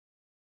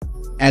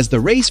As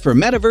the race for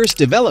metaverse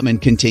development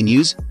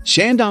continues,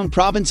 Shandong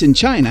Province in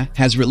China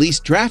has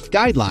released draft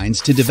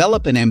guidelines to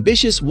develop an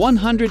ambitious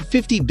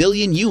 150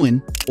 billion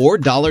yuan, or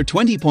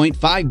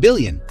 $20.5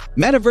 billion,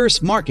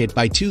 metaverse market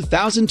by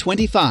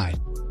 2025.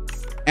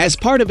 As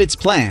part of its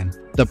plan,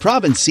 the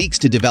province seeks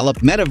to develop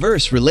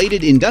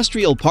metaverse-related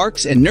industrial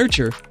parks and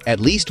nurture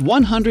at least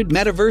 100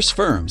 metaverse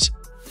firms.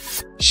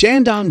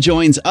 Shandong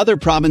joins other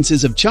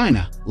provinces of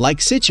China, like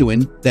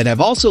Sichuan, that have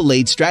also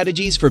laid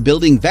strategies for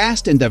building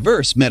vast and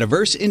diverse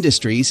metaverse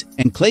industries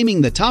and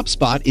claiming the top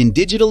spot in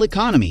digital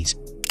economies.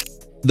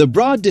 The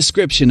broad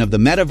description of the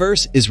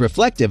metaverse is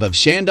reflective of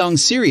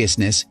Shandong's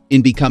seriousness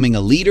in becoming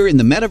a leader in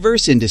the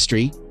metaverse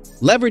industry,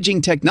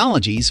 leveraging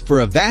technologies for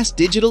a vast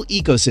digital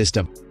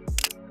ecosystem.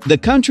 The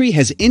country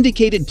has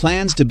indicated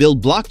plans to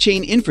build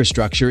blockchain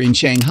infrastructure in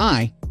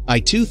Shanghai by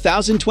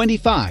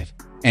 2025,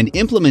 and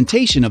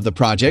implementation of the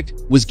project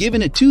was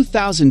given a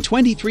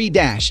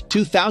 2023-2025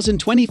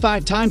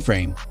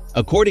 timeframe,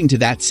 according to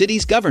that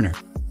city's governor.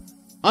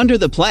 Under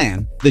the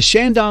plan, the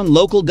Shandong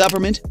local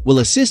government will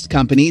assist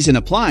companies in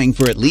applying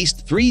for at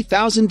least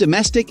 3,000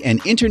 domestic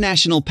and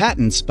international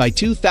patents by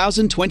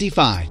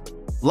 2025.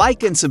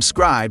 Like and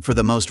subscribe for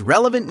the most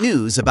relevant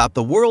news about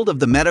the world of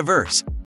the metaverse.